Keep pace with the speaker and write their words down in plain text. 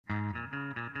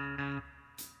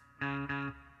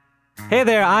Hey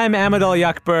there, I'm Ahmed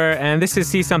Al-Yakber, and this is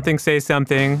See Something, Say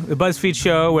Something, the BuzzFeed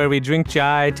show where we drink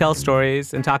chai, tell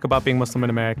stories, and talk about being Muslim in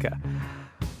America.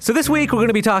 So this week, we're going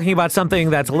to be talking about something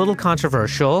that's a little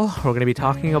controversial. We're going to be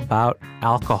talking about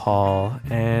alcohol,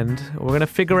 and we're going to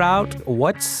figure out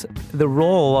what's the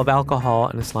role of alcohol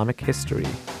in Islamic history.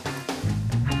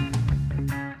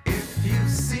 If you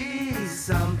see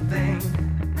something,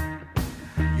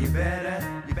 you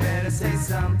better say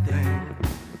something.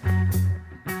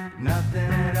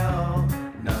 Nothing at all,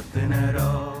 nothing at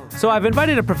all. So I've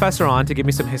invited a professor on to give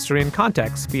me some history and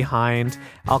context behind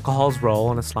alcohol's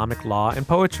role in Islamic law and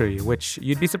poetry, which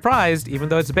you'd be surprised, even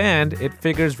though it's banned, it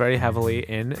figures very heavily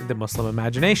in the Muslim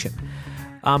imagination.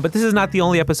 But this is not the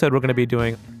only episode we're going to be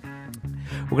doing.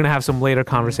 We're going to have some later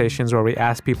conversations where we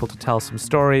ask people to tell some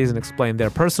stories and explain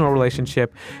their personal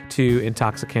relationship to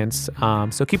intoxicants.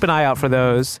 So keep an eye out for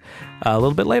those a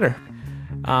little bit later.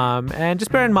 And just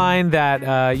bear in mind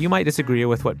that you might disagree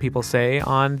with what people say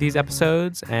on these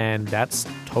episodes, and that's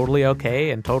totally okay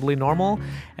and totally normal.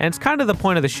 And it's kind of the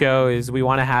point of the show is we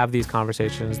want to have these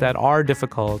conversations that are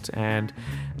difficult and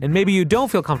maybe you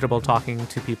don't feel comfortable talking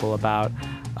to people about,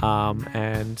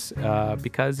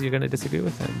 because you're going to disagree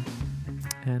with them.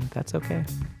 And that's okay.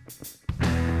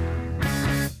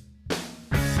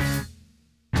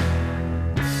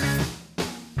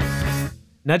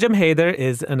 Najam Haider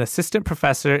is an assistant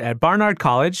professor at Barnard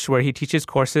College, where he teaches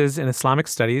courses in Islamic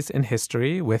studies and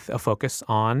history with a focus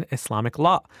on Islamic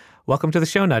law. Welcome to the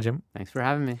show, Najam. Thanks for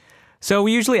having me. So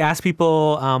we usually ask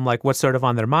people what's sort of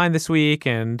on their mind this week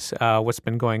and what's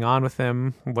been going on with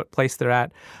them, what place they're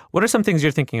at. What are some things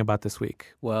you're thinking about this week?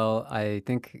 Well, I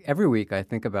think every week I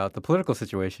think about the political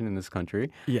situation in this country,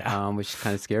 which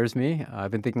kind of scares me. I've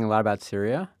been thinking a lot about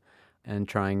Syria and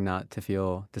trying not to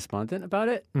feel despondent about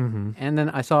it. Mm-hmm. And then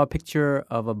I saw a picture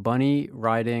of a bunny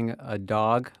riding a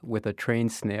dog with a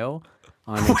trained snail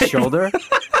on its shoulder.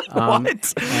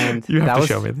 What? And you have to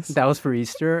show me this. That was for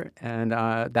Easter, and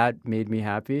that made me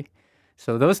happy.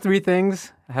 So those three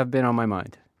things have been on my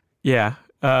mind. Yeah.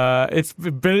 It's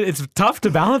tough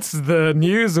to balance the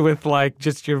news with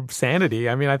just your sanity.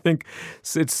 I mean, I think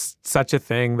it's such a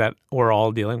thing that we're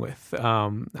all dealing with,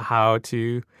 how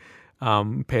to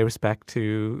pay respect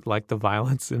to the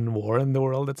violence and war in the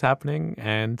world that's happening,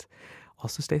 and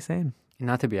also stay sane. And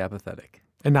not to be apathetic.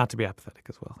 And not to be apathetic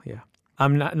as well, yeah.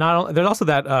 There's also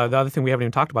that the other thing we haven't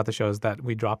even talked about the show is that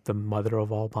we dropped the mother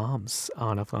of all bombs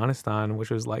on Afghanistan, which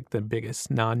was the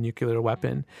biggest non-nuclear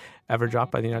weapon ever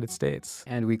dropped by the United States.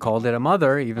 And we called it a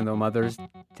mother, even though mothers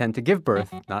tend to give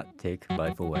birth, not take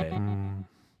life away.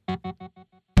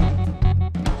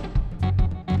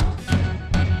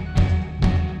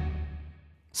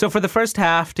 So for the first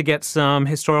half, to get some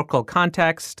historical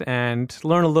context and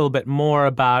learn a little bit more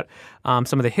about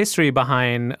some of the history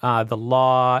behind the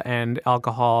law and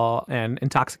alcohol and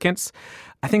intoxicants,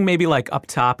 I think maybe up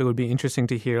top it would be interesting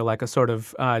to hear a sort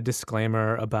of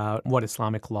disclaimer about what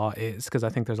Islamic law is, because I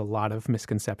think there's a lot of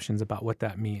misconceptions about what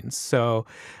that means. So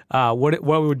what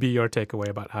would be your takeaway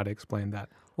about how to explain that?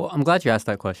 Well, I'm glad you asked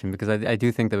that question, because I do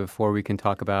think that before we can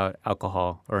talk about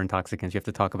alcohol or intoxicants, you have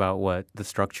to talk about what the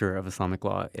structure of Islamic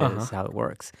law is, how it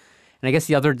works. And I guess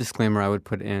the other disclaimer I would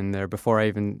put in there before I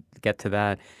even get to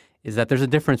that is that there's a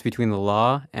difference between the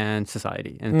law and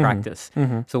society and practice.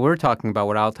 Mm-hmm. So we're talking about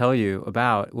what I'll tell you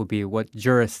about will be what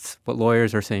jurists, what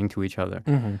lawyers are saying to each other.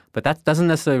 Mm-hmm. But that doesn't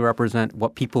necessarily represent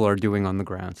what people are doing on the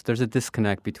ground. So there's a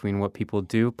disconnect between what people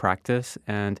do, practice,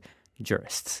 and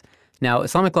jurists. Now,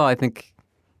 Islamic law, I think,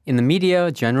 in the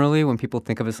media, generally, when people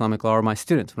think of Islamic law, or my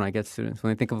students, when I get students,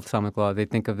 when they think of Islamic law, they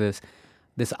think of this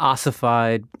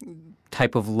ossified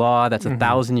type of law that's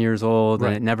 1,000 years old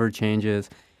and it never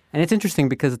changes. And it's interesting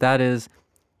because that is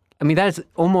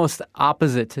almost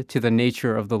opposite to the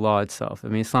nature of the law itself. I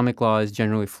mean, Islamic law is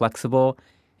generally flexible,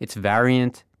 it's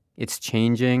variant, it's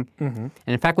changing. Mm-hmm. And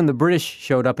in fact, when the British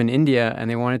showed up in India and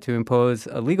they wanted to impose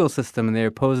a legal system and they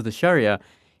opposed the Sharia,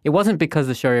 it wasn't because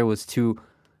the Sharia was too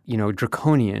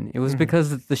draconian. It was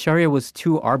because the Sharia was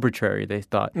too arbitrary, they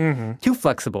thought, too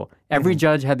flexible. Every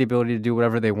judge had the ability to do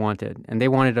whatever they wanted, and they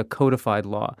wanted a codified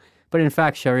law. But in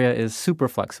fact, Sharia is super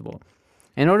flexible.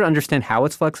 In order to understand how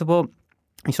it's flexible,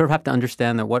 you sort of have to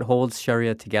understand that what holds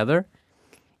Sharia together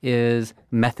is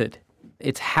method.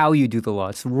 It's how you do the law.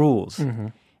 It's rules. Mm-hmm.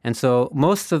 And so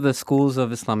most of the schools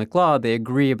of Islamic law, they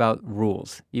agree about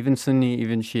rules, even Sunni,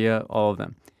 even Shia, all of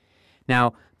them.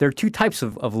 Now, there are two types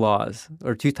of laws,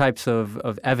 or two types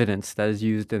of evidence that is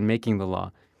used in making the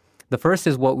law. The first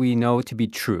is what we know to be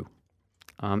true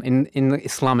in the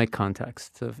Islamic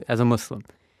context as a Muslim.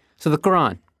 So the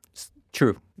Quran,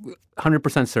 True.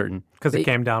 100% certain. Because it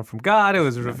came down from God, it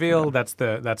was revealed. That's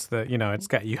the it's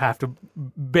got, you have to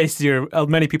base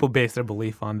many people base their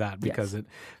belief on that because it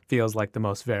feels like the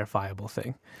most verifiable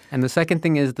thing. And the second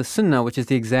thing is the sunnah, which is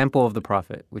the example of the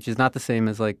prophet, which is not the same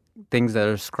as like things that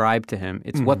are ascribed to him.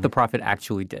 It's what the prophet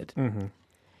actually did.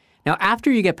 Now, after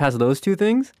you get past those two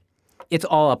things, it's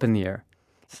all up in the air.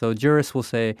 So jurists will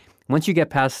say, once you get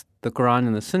past the Quran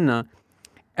and the sunnah,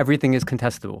 everything is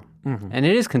contestable. And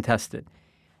it is contested,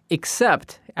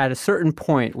 except at a certain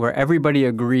point where everybody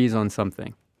agrees on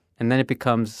something, and then it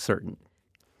becomes certain.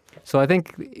 So I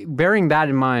think bearing that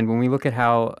in mind, when we look at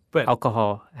how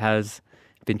alcohol has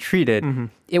been treated,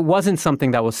 it wasn't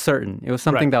something that was certain. It was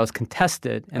something that was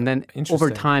contested, and then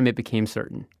over time it became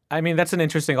certain. I mean, that's an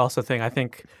interesting also thing. I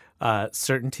think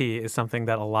certainty is something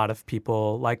that a lot of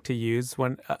people like to use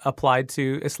when applied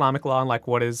to Islamic law and like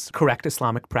what is correct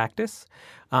Islamic practice.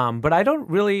 But I don't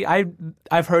really,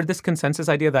 I've heard this consensus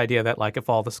idea, the idea that like if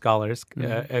all the scholars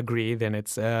agree, then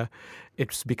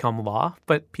it's become law.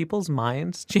 But people's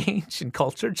minds change and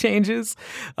culture changes.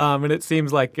 And it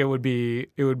seems like it would be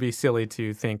silly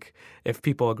to think if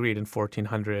people agreed in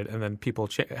 1400 and then people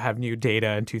have new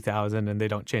data in 2000 and they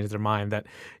don't change their mind, that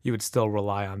you would still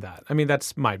rely on that. I mean,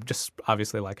 that's just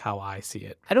obviously like how I see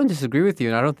it. I don't disagree with you,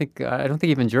 and I don't think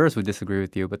even jurists would disagree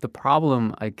with you. But the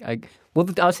problem,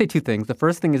 I'll say two things. The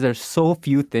first thing is there's so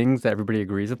few things that everybody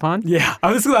agrees upon. Yeah,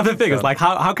 this is the other thing. It's like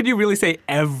how could you really say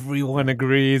everyone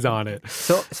agrees on it?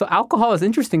 So alcohol is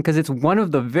interesting because it's one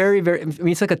of the very, very. I mean,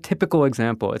 it's like a typical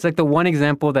example. It's like the one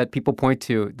example that people point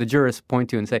to, the jurists point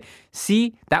to, and say,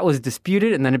 "See, that was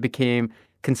disputed, and then it became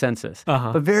consensus."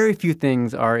 But very few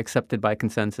things are accepted by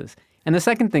consensus. And the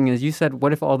second thing is, you said,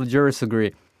 "What if all the jurists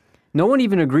agree?" No one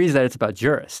even agrees that it's about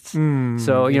jurists.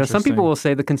 So some people will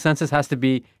say the consensus has to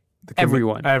be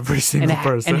everyone. Every single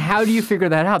person. And how do you figure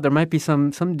that out? There might be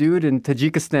some dude in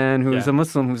Tajikistan who's a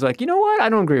Muslim who's like, you know what? I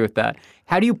don't agree with that.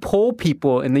 How do you poll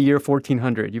people in the year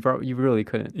 1400? You really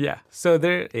couldn't. Yeah. So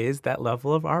there is that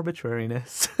level of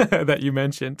arbitrariness that you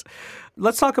mentioned.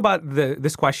 Let's talk about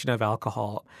this question of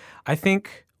alcohol. I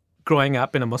think growing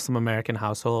up in a Muslim American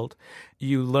household,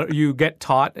 you get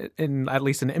taught in at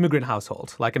least an immigrant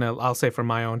household, like I'll say from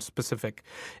my own specific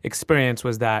experience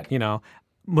was that,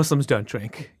 Muslims don't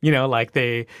drink,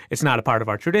 it's not a part of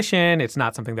our tradition. It's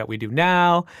not something that we do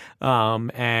now.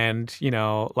 And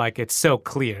it's so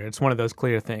clear. It's one of those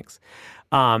clear things.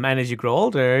 And as you grow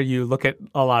older, you look at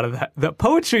a lot of the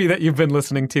poetry that you've been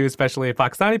listening to, especially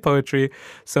Pakistani poetry.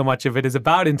 So much of it is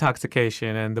about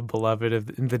intoxication and the beloved of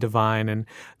the divine and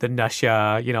the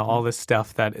nasha, all this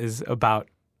stuff that is about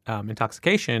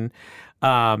intoxication.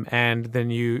 And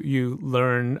then you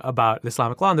learn about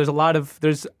Islamic law. And there's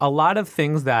a lot of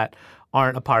things that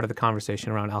aren't a part of the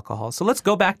conversation around alcohol. So let's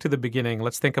go back to the beginning.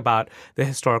 Let's think about the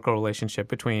historical relationship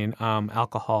between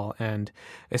alcohol and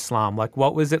Islam. Like,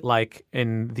 what was it like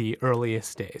in the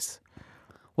earliest days?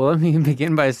 Well, let me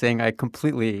begin by saying I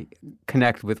completely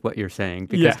connect with what you're saying.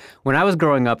 Because when I was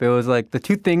growing up, it was like the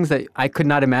two things that I could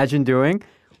not imagine doing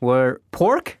were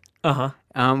pork,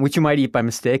 which you might eat by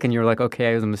mistake, and you're like,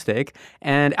 okay, it was a mistake,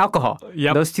 and alcohol.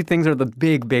 Yep. Those two things are the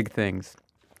big, big things.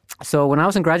 So when I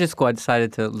was in graduate school, I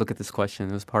decided to look at this question.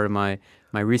 It was part of my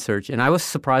research, and I was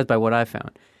surprised by what I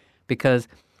found. Because,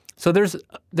 so there's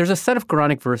a set of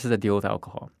Quranic verses that deal with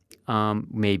alcohol,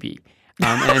 maybe.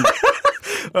 And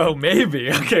oh,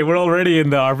 maybe. Okay, we're already in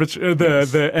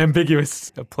the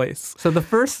ambiguous place. So the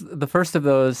first of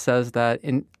those says that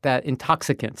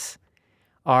intoxicants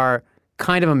are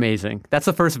kind of amazing. That's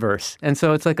the first verse. And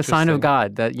so it's like a sign of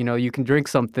God that, you can drink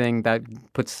something that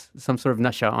puts some sort of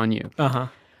nasha on you.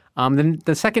 Then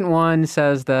the second one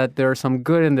says that there's some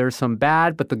good and there's some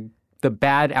bad, but the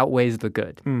bad outweighs the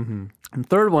good. And the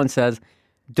third one says,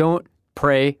 don't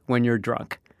pray when you're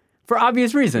drunk. For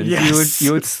obvious reasons. Yes.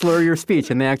 You would slur your speech.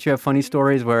 And they actually have funny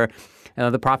stories where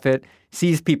the prophet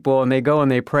sees people and they go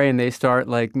and they pray and they start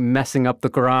like messing up the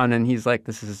Quran, and he's like,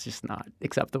 this is just not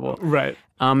acceptable. Right.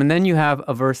 And then you have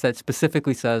a verse that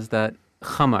specifically says that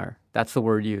khamar, that's the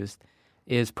word used,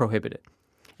 is prohibited.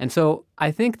 And so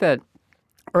I think that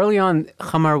early on,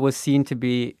 khamar was seen to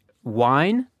be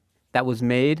wine that was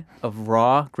made of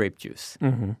raw grape juice.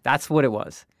 That's what it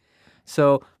was.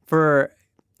 So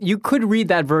you could read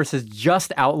that verse as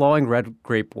just outlawing red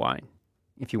grape wine,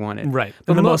 if you wanted. Right.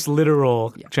 But the most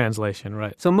literal translation,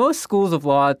 right. So most schools of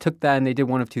law took that and they did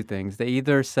one of two things. They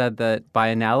either said that by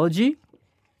analogy,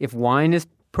 if wine is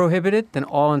prohibited, then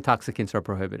all intoxicants are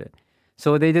prohibited.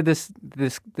 So they did this.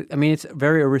 I mean, it's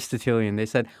very Aristotelian. They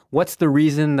said, "What's the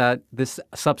reason that this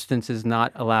substance is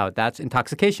not allowed? That's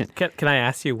intoxication." Can I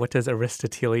ask you, what does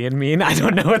Aristotelian mean? I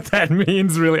don't know what that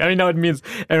means, really. I know it means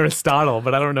Aristotle,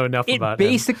 but I don't know enough about It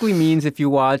basically means, if you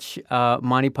watch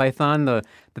Monty Python, the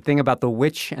thing about the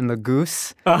witch and the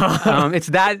goose, it's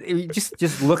that.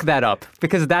 Just look that up,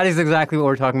 because that is exactly what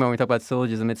we're talking about when we talk about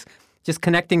syllogism. It's just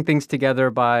connecting things together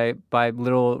by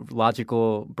little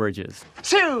logical bridges.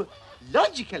 So,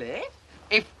 logically,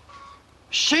 if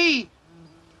she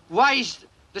weighs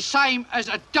the same as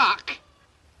a duck,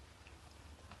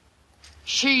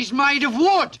 she's made of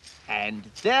wood. And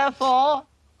therefore,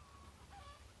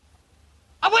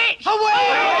 A witch! A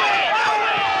witch!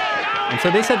 And so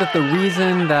they said that the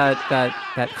reason that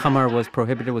khamar was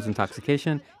prohibited was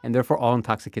intoxication, and therefore all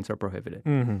intoxicants are prohibited.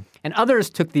 Mm-hmm. And others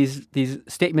took these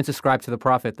statements ascribed to the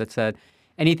Prophet that said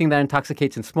anything that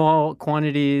intoxicates in small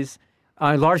quantities,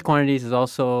 large quantities is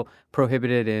also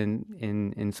prohibited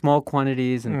in small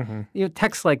quantities, and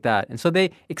texts like that. And so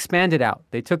they expanded out.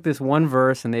 They took this one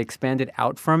verse and they expanded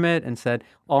out from it and said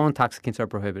all intoxicants are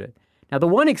prohibited. Now, the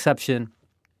one exception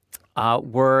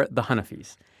were the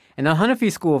Hanafis. And the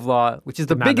Hanafi school of law, which is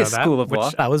the biggest school of law.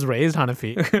 I was raised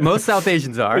Hanafi. Most South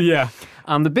Asians are. Yeah.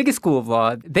 The biggest school of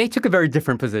law, they took a very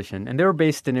different position. And they were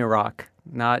based in Iraq,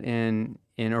 not in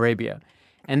Arabia.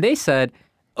 And they said,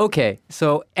 okay,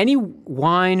 so any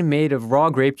wine made of raw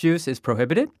grape juice is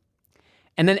prohibited.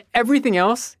 And then everything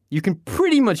else you can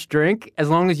pretty much drink as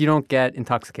long as you don't get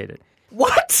intoxicated.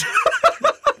 What?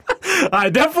 I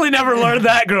definitely never learned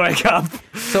that growing up.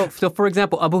 So for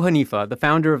example, Abu Hanifa, the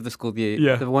founder of the school,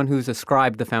 the one who's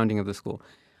ascribed the founding of the school,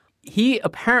 he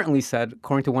apparently said,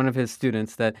 according to one of his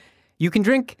students, that you can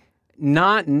drink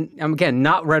not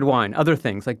red wine, other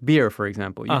things like beer, for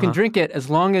example. You can drink it as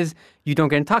long as you don't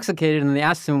get intoxicated. And they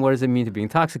asked him, what does it mean to be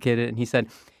intoxicated? And he said,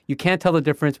 you can't tell the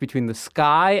difference between the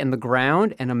sky and the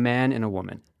ground and a man and a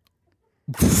woman.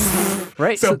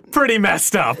 Right? So pretty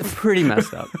messed up. Pretty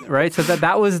messed up, right? So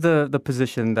that was the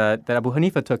position that Abu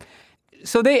Hanifa took.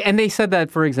 So they said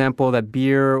that, for example, that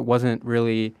beer wasn't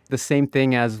really the same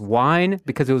thing as wine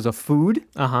because it was a food,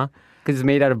 because it's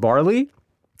made out of barley.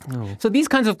 Oh. So these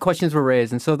kinds of questions were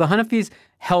raised. And so the Hanafis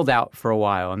held out for a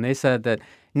while, and they said that,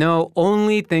 no,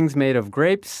 only things made of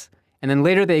grapes. And then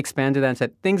later they expanded that and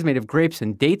said things made of grapes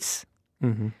and dates.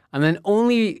 Mm-hmm. And then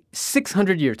only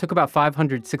 600 years, took about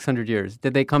 500, 600 years,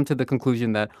 did they come to the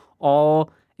conclusion that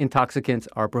all intoxicants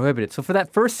are prohibited. So for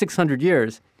that first 600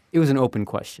 years, it was an open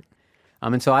question.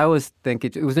 And so I always think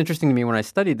it was interesting to me when I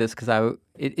studied this because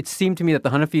it seemed to me that the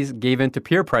Hanafis gave in to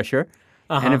peer pressure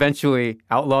and eventually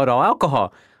outlawed all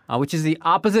alcohol, which is the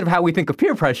opposite of how we think of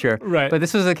peer pressure. Right. But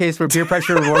this was a case where peer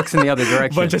pressure works in the other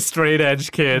direction. A bunch of straight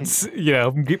edge kids,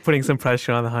 putting some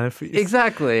pressure on the Hanafis.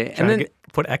 Exactly. And then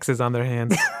put X's on their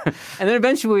hands. And then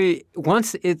eventually,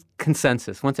 once it's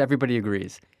consensus, once everybody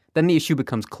agrees, then the issue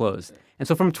becomes closed. And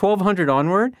so from 1200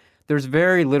 onward, there's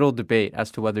very little debate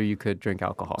as to whether you could drink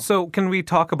alcohol. So can we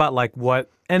talk about what?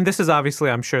 And this is obviously,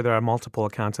 I'm sure there are multiple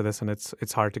accounts of this, and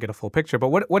it's hard to get a full picture. But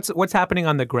what's happening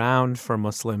on the ground for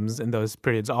Muslims in those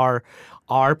periods?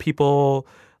 Are people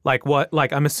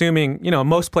I'm assuming,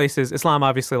 most places, Islam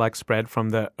obviously spread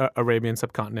from the Arabian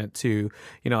subcontinent to,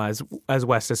 as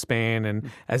west as Spain and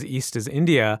as east as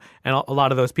India. And a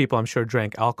lot of those people, I'm sure,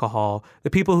 drank alcohol. The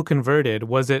people who converted,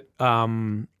 was it,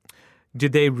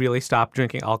 did they really stop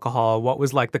drinking alcohol? What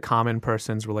was the common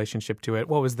person's relationship to it?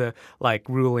 What was the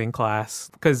ruling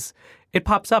class? Because it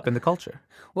pops up in the culture.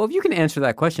 Well, if you can answer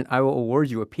that question, I will award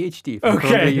you a PhD from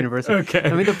Columbia University. Okay.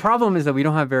 I mean, the problem is that we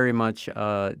don't have very much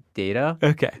data.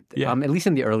 Okay. Yeah. At least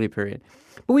in the early period.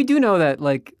 But we do know that,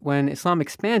 when Islam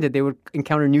expanded, they would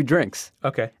encounter new drinks.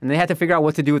 Okay. And they had to figure out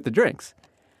what to do with the drinks.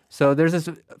 So there's this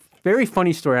very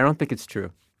funny story, I don't think it's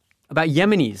true, about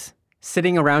Yemenis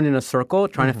sitting around in a circle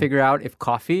trying to figure out if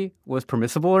coffee was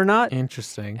permissible or not.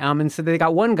 Interesting. And so they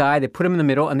got one guy, they put him in the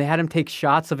middle, and they had him take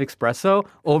shots of espresso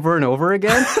over and over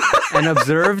again and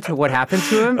observed what happened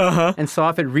to him and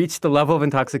saw if it reached the level of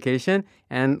intoxication.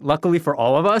 And luckily for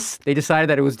all of us, they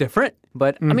decided that it was different.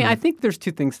 But, I mean, I think there's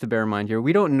two things to bear in mind here.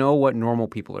 We don't know what normal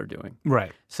people are doing.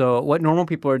 Right. So what normal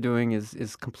people are doing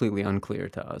is completely unclear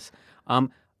to us.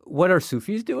 What are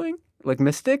Sufis doing? Like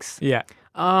mystics? Yeah.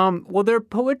 Well, their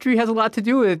poetry has a lot to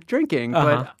do with drinking,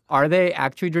 but are they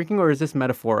actually drinking or is this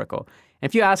metaphorical? And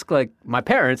if you ask my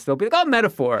parents, they'll be like, oh,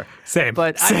 metaphor. Same.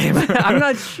 But Same. I'm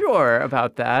not sure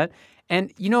about that.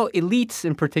 And, elites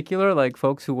in particular, like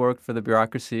folks who worked for the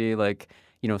bureaucracy,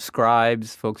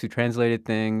 scribes, folks who translated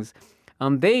things,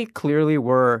 they clearly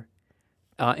were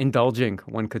indulging,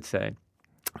 one could say,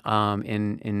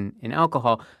 in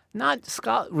alcohol.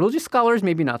 Religious scholars,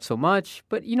 maybe not so much,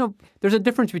 but there's a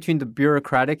difference between the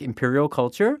bureaucratic imperial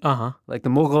culture, like the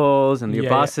Mughals and the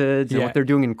Abbasids, and what they're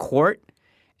doing in court,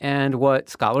 and what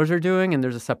scholars are doing, and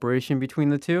there's a separation between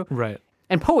the two. Right.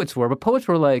 And poets were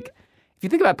like, if you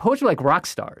think about it, poets were like rock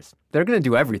stars. They're going to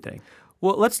do everything.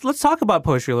 Well, let's talk about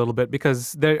poetry a little bit,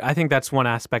 because I think that's one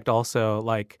aspect also.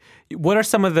 Like, what are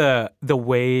some of the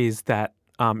ways that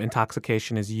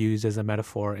intoxication is used as a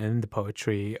metaphor in the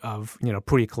poetry of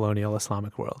pre-colonial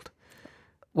Islamic world?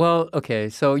 Well, okay,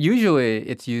 so usually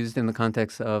it's used in the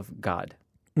context of God,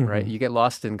 right? You get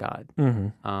lost in God,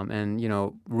 and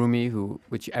Rumi,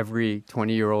 which every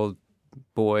 20-year-old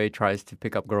boy tries to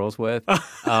pick up girls with,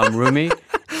 Rumi,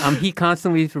 he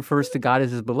constantly refers to God as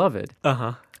his beloved.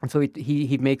 And so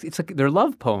he makes, it's like they're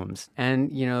love poems, and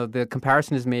the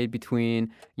comparison is made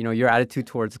between your attitude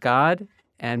towards God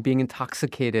and being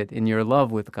intoxicated in your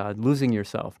love with God, losing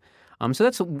yourself.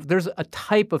 So there's a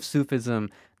type of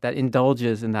Sufism that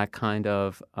indulges in that kind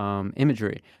of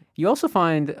imagery. You also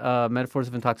find metaphors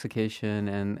of intoxication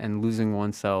and losing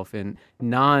oneself in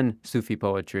non-Sufi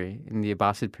poetry in the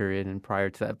Abbasid period and prior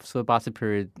to that. So Abbasid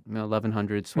period,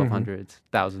 1100s, 1200s,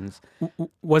 thousands.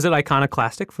 Was it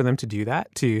iconoclastic for them to do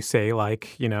that? To say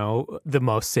the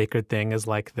most sacred thing is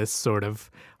like this sort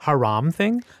of haram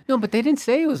thing? No, but they didn't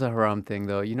say it was a haram thing,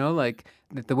 though.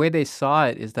 The way they saw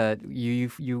it is that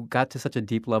you got to such a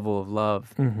deep level of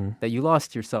love that you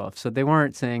lost yourself. So they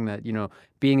weren't saying that,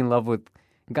 being in love with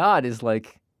God is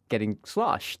like getting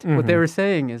sloshed. What they were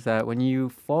saying is that when you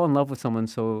fall in love with someone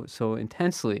so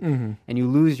intensely and you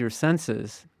lose your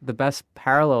senses, the best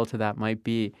parallel to that might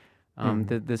be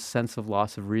this sense of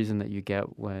loss of reason that you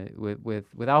get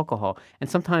with alcohol. And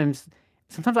sometimes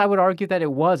I would argue that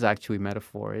it was actually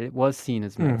metaphor. It was seen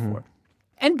as metaphor.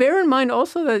 And bear in mind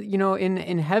also that,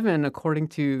 in heaven, according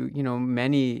to,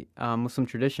 many Muslim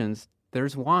traditions,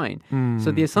 there's wine.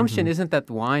 So the assumption isn't that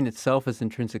wine itself is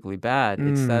intrinsically bad.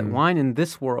 It's that wine in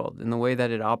this world, in the way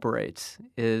that it operates,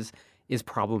 is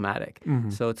problematic.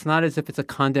 So it's not as if it's a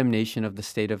condemnation of the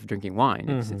state of drinking wine.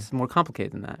 It's more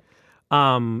complicated than that.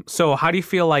 So how do you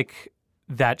feel like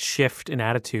that shift in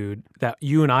attitude that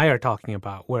you and I are talking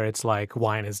about, where it's like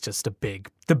wine is just the big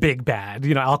bad,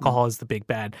 alcohol is the big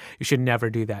bad, you should never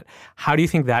do that. How do you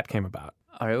think that came about?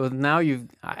 All right, well, now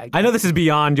I know this is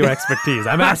beyond your expertise.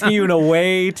 I'm asking you in a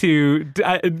way to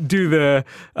do the,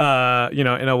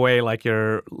 in a way like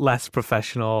your less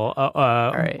professional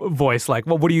voice. Like,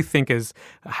 what do you think has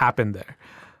happened there?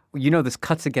 This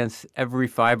cuts against every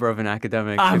fiber of an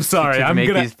academic. I'm sorry. To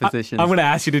make these positions. I'm going to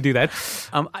ask you to do that.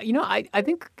 I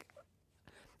think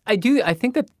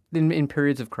that in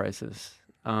periods of crisis,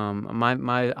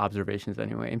 my observations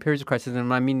anyway, in periods of crisis, and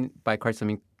when I mean by crisis, I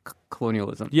mean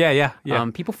colonialism. Yeah.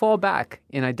 People fall back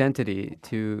in identity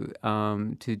to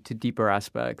deeper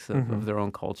aspects of their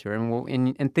own culture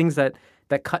and things that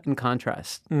cut in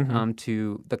contrast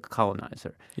to the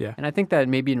colonizer. Yeah. And I think that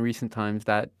maybe in recent times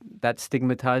that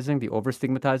stigmatizing, the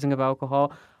over-stigmatizing of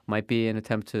alcohol might be an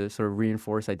attempt to sort of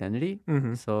reinforce identity.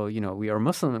 So, we are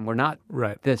Muslim and we're not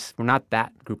this, we're not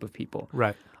that group of people.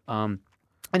 Right.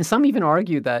 And some even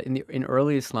argue that in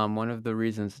early Islam, one of the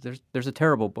reasons there's a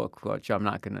terrible book which I'm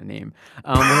not going to name,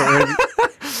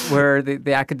 where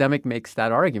the academic makes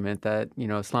that argument that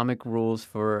Islamic rules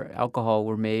for alcohol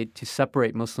were made to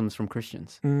separate Muslims from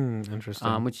Christians.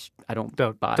 Interesting. Which I don't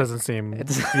buy. Doesn't seem.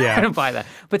 I don't buy that.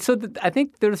 But so I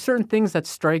think there are certain things that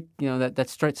strike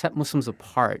set Muslims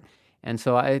apart. And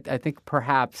so I think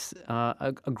perhaps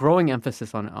a growing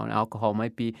emphasis on alcohol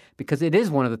might be because it is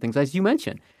one of the things, as you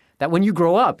mentioned, that when you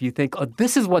grow up, you think, oh,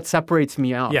 this is what separates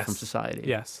me out from society.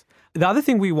 Yes. The other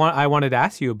thing I wanted to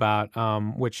ask you about,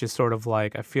 which is sort of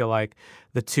like, I feel like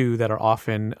the two that are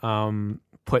often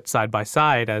put side by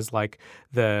side as like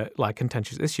the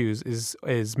contentious issues is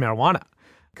marijuana.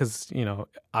 Because,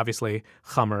 obviously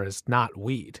khamr is not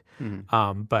weed.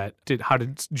 But how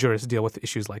did jurists deal with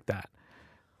issues like that?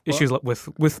 Issues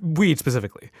with weed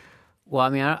specifically? Well, I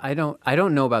mean, I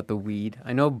don't know about the weed.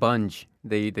 I know bunge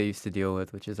they used to deal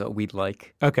with, which is a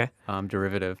weed-like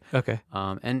derivative. Okay.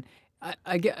 And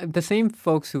I get the same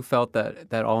folks who felt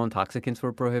that all intoxicants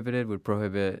were prohibited would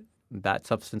prohibit that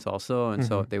substance also, and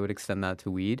so they would extend that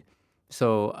to weed.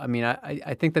 So, I mean,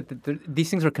 I think that these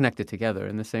things are connected together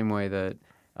in the same way that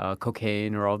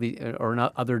cocaine or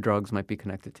other drugs might be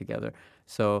connected together.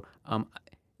 So,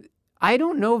 I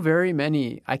don't know very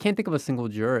many. I can't think of a single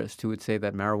jurist who would say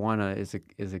that marijuana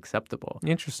is acceptable.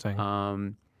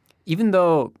 Interesting. Even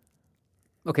though,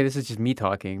 okay, this is just me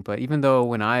talking, but even though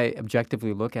when I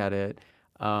objectively look at it,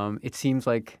 it seems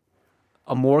like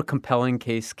a more compelling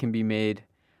case can be made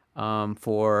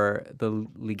for the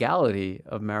legality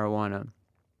of marijuana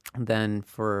than,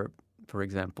 for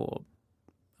example,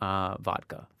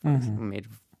 vodka made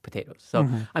of potatoes. So,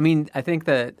 I mean, I think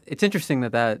that it's interesting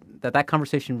that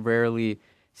conversation rarely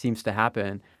seems to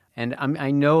happen. And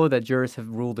I know that jurists have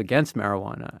ruled against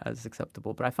marijuana as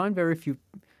acceptable, but I find very few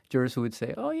jurists who would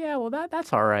say, "Oh yeah, well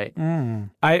that's all right."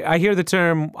 I hear the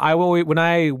term. When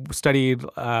I studied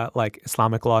like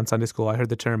Islamic law in Sunday school, I heard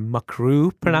the term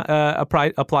makruh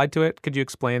applied to it. Could you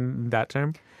explain that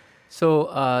term?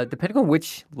 So, depending on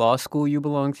which law school you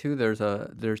belong to,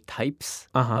 there's types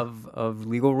of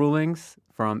legal rulings,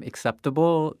 from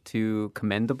acceptable to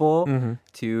commendable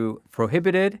to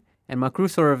prohibited, and makruh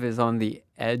sort of is on the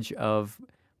edge of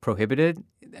prohibited.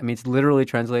 I mean, it's literally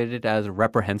translated as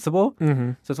reprehensible.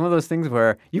 So it's one of those things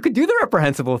where you could do the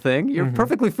reprehensible thing. You're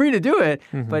perfectly free to do it,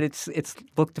 but it's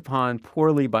looked upon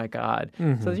poorly by God.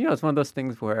 So, it's one of those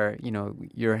things where,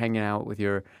 you're hanging out with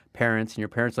your parents and your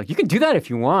parents are like, you can do that if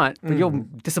you want, but you'll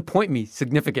disappoint me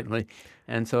significantly.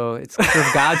 And so it's sort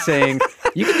of God saying,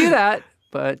 you can do that,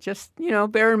 but just,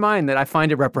 bear in mind that I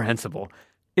find it reprehensible.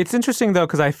 It's interesting, though,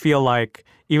 because I feel like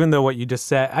even though what you just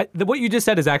said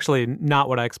is actually not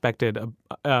what I expected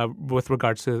with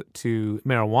regards to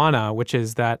marijuana, which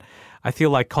is that I feel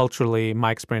like culturally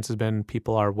my experience has been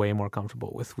people are way more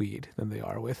comfortable with weed than they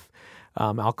are with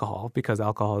alcohol, because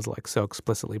alcohol is like so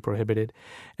explicitly prohibited.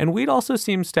 And weed also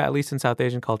seems to, at least in South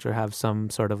Asian culture, have some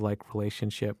sort of like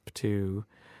relationship to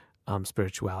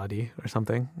spirituality or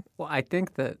something. Well, I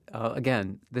think that,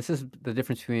 again, this is the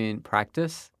difference between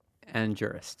practice and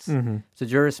jurists. So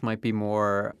jurists might be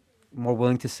more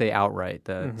willing to say outright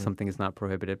that something is not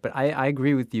prohibited. But I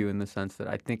agree with you in the sense that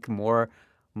I think more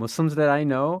Muslims that I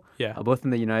know, both in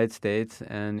the United States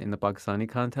and in the Pakistani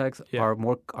context, are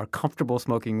comfortable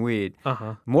smoking weed,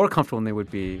 more comfortable than they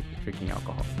would be drinking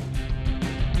alcohol.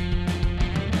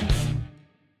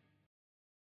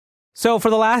 So for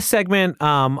the last segment,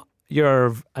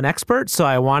 you're an expert, so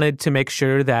I wanted to make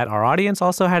sure that our audience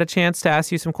also had a chance to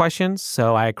ask you some questions.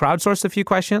 So I crowdsourced a few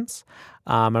questions.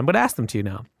 I'm going to ask them to you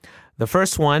now. The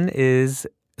first one is,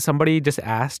 somebody just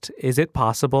asked, is it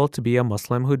possible to be a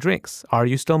Muslim who drinks? Are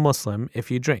you still Muslim if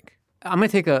you drink? I'm going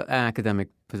to take an academic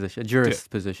position, a jurist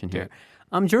position here.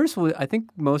 I think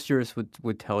most jurists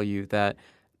would tell you that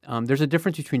there's a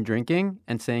difference between drinking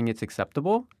and saying it's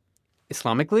acceptable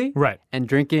Islamically, right, and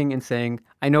drinking and saying,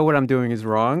 I know what I'm doing is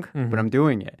wrong, but I'm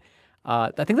doing it.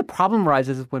 I think the problem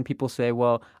arises when people say,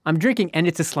 well, I'm drinking and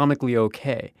it's Islamically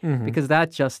okay, because that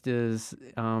just is,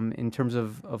 in terms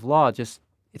of law, just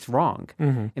it's wrong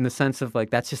in the sense of like,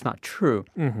 that's just not true.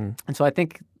 And so I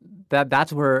think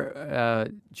that's where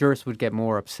jurists would get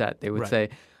more upset. They would say,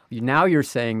 now you're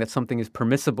saying that something is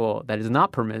permissible that is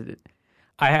not permitted.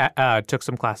 I took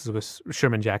some classes with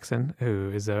Sherman Jackson, who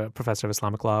is a professor of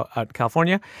Islamic law out in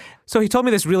California. So he told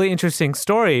me this really interesting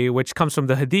story, which comes from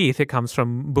the Hadith. It comes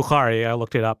from Bukhari. I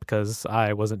looked it up because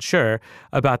I wasn't sure,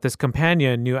 about this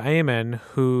companion, Nu'ayman,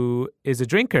 who is a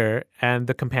drinker, and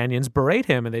the companions berate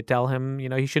him, and they tell him,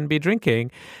 he shouldn't be drinking.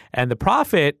 And the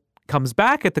Prophet comes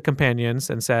back at the companions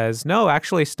and says, no,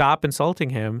 actually stop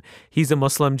insulting him. He's a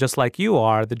Muslim just like you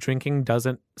are. The drinking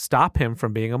doesn't stop him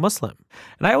from being a Muslim.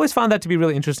 And I always found that to be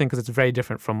really interesting because it's very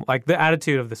different from, like, the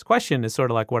attitude of this question is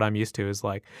sort of like what I'm used to is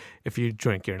like, if you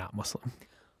drink, you're not Muslim.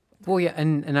 Well, yeah,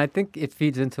 and I think it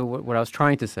feeds into what I was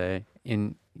trying to say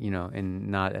in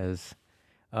not as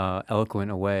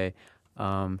eloquent a way. So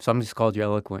I'm just called you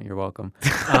eloquent. You're welcome.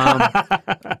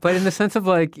 But in the sense of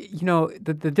like,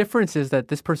 the difference is that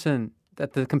this person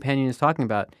that the companion is talking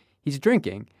about, he's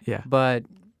drinking. Yeah. But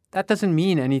that doesn't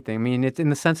mean anything. I mean, it's in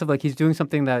the sense of like he's doing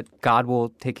something that God will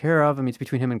take care of. I mean, it's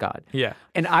between him and God. Yeah.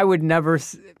 And I would never,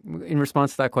 in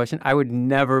response to that question, I would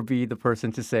never be the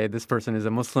person to say this person is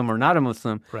a Muslim or not a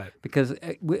Muslim. Right. Because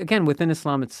again, within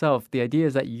Islam itself, the idea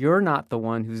is that you're not the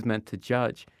one who's meant to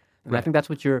judge. And I think that's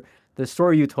what the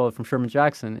story you told from Sherman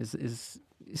Jackson is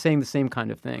saying the same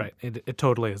kind of thing. Right. It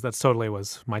totally is. That totally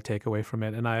was my takeaway from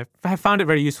it. And I found it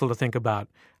very useful to think about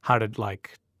how to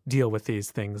like deal with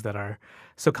these things that are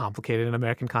so complicated in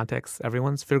American context.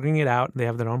 Everyone's figuring it out. They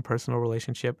have their own personal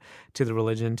relationship to the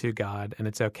religion, to God, and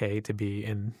it's okay to be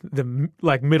in the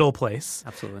like middle place.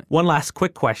 Absolutely. One last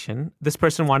quick question. This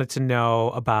person wanted to know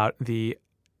about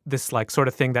this like sort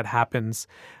of thing that happens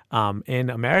in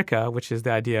America, which is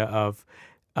the idea of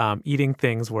eating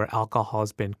things where alcohol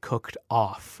has been cooked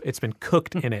off. It's been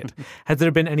cooked in it. Has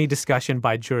there been any discussion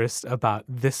by jurists about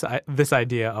this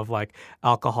idea of like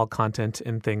alcohol content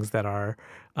in things that are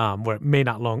where it may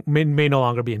no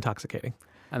longer be intoxicating?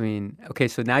 I mean, okay,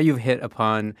 so now you've hit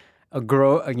upon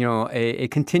a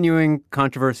continuing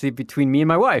controversy between me and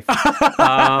my wife.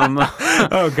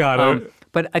 Oh God!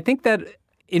 But I think that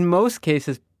in most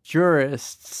cases,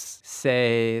 jurists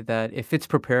say that if it's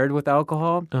prepared with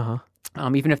alcohol,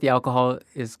 even if the alcohol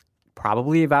is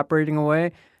probably evaporating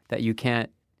away, that you can't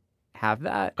have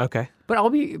that. Okay.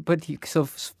 So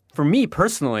for me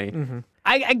personally,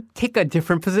 I take a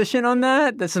different position on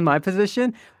that. This is my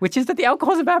position, which is that the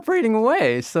alcohol is evaporating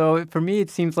away. So for me, it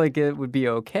seems like it would be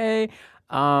okay.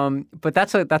 But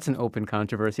that's an open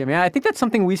controversy. I mean, I think that's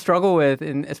something we struggle with,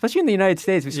 especially in the United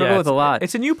States. We struggle with a lot.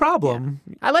 It's a new problem.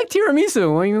 Yeah. I like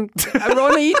tiramisu. I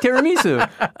want to eat tiramisu.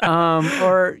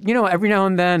 Or, every now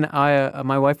and then,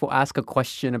 my wife will ask a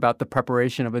question about the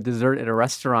preparation of a dessert at a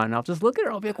restaurant, and I'll just look at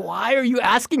her. I'll be like, "Why are you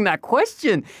asking that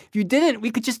question? If you didn't,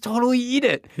 we could just totally eat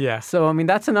it." Yeah. So, I mean,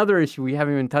 that's another issue we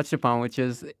haven't even touched upon, which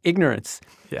is ignorance.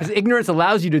 Because ignorance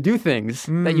allows you to do things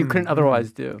that you couldn't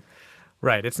otherwise do.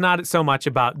 Right. It's not so much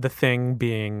about the thing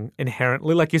being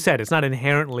inherently, like you said, it's not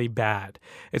inherently bad.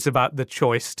 It's about the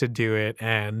choice to do it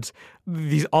and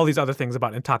all these other things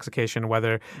about intoxication,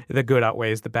 whether the good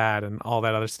outweighs the bad and all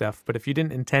that other stuff. But if you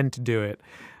didn't intend to do it,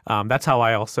 that's how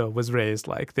I also was raised.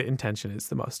 Like, the intention is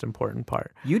the most important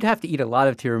part. You'd have to eat a lot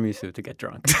of tiramisu to get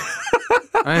drunk.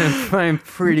 I'm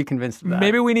pretty convinced of that.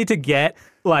 Maybe we need to get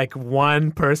like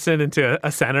one person into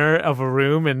a center of a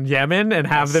room in Yemen and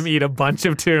have them eat a bunch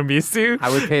of tiramisu. I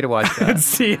would pay to watch that. And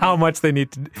see how much they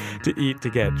need to eat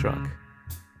to get drunk.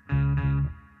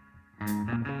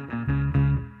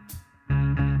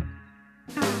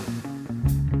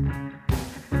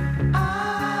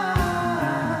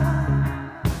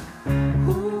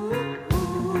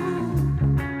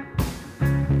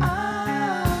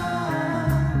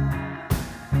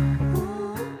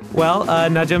 Well,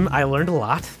 Najam, I learned a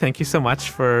lot. Thank you so much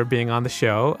for being on the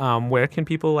show. Where can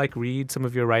people read some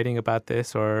of your writing about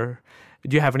this, or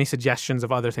do you have any suggestions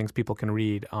of other things people can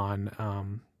read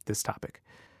on this topic?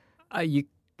 I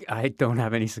don't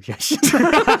have any suggestions.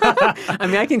 I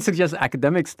mean, I can suggest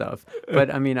academic stuff,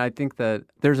 but I mean, I think that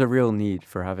there's a real need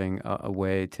for having a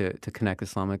way to connect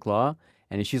Islamic law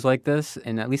and issues like this,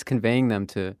 and at least conveying them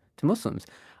to Muslims.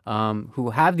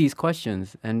 Who have these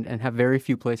questions and have very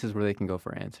few places where they can go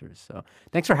for answers. So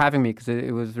thanks for having me, because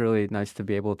it was really nice to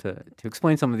be able to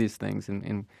explain some of these things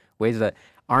in ways that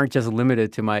aren't just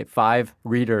limited to my 5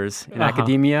 readers in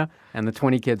academia and the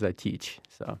 20 kids I teach.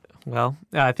 So, well,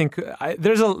 I think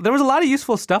there was a lot of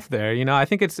useful stuff there. I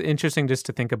think it's interesting just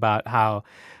to think about how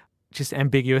just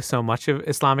ambiguous so much of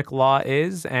Islamic law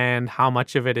is, and how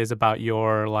much of it is about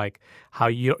your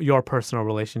personal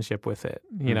relationship with it.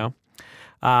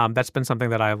 That's been something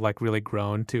that I've really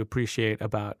grown to appreciate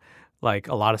about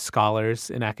a lot of scholars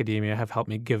in academia have helped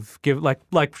me give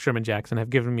like Sherman Jackson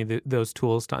have given me those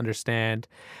tools to understand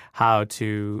how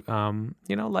to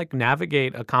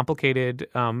navigate a complicated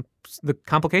the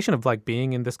complication of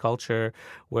being in this culture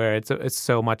where it's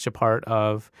so much a part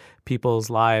of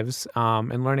people's lives,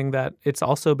 and learning that it's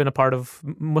also been a part of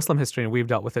Muslim history and we've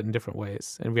dealt with it in different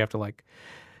ways, and we have to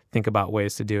think about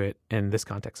ways to do it in this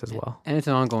context as well. And it's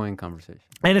an ongoing conversation.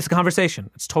 And it's a conversation.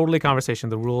 It's totally a conversation.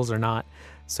 The rules are not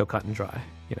so cut and dry.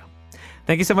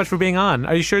 Thank you so much for being on.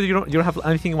 Are you sure you don't have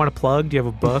anything you want to plug? Do you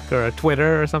have a book or a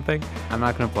Twitter or something? I'm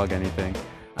not going to plug anything.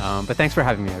 But thanks for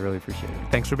having me. I really appreciate it.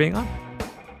 Thanks for being on.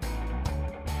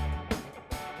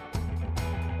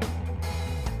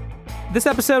 This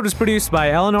episode was produced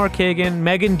by Eleanor Kagan,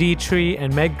 Megan Dietrich,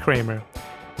 and Meg Kramer.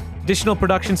 Additional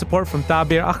production support from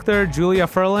Tabir Akhtar, Julia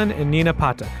Furlan, and Nina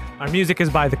Patak. Our music is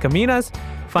by The Kaminas.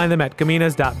 Find them at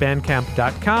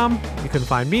kaminas.bandcamp.com. You can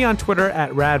find me on Twitter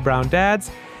at radbrowndads,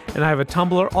 and I have a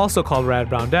Tumblr also called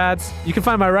radbrowndads. You can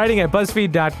find my writing at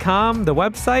buzzfeed.com, the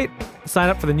website. Sign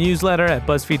up for the newsletter at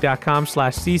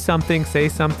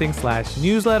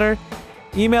buzzfeed.com/see-something-say-something/newsletter.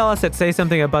 Email us at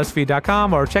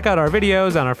saysomething@buzzfeed.com, or check out our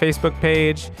videos on our Facebook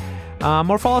page,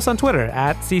 or follow us on Twitter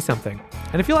at seesomething.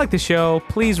 And if you like the show,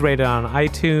 please rate it on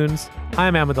iTunes.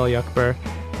 I'm Ahmed Al-Yakber.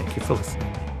 Thank you for listening.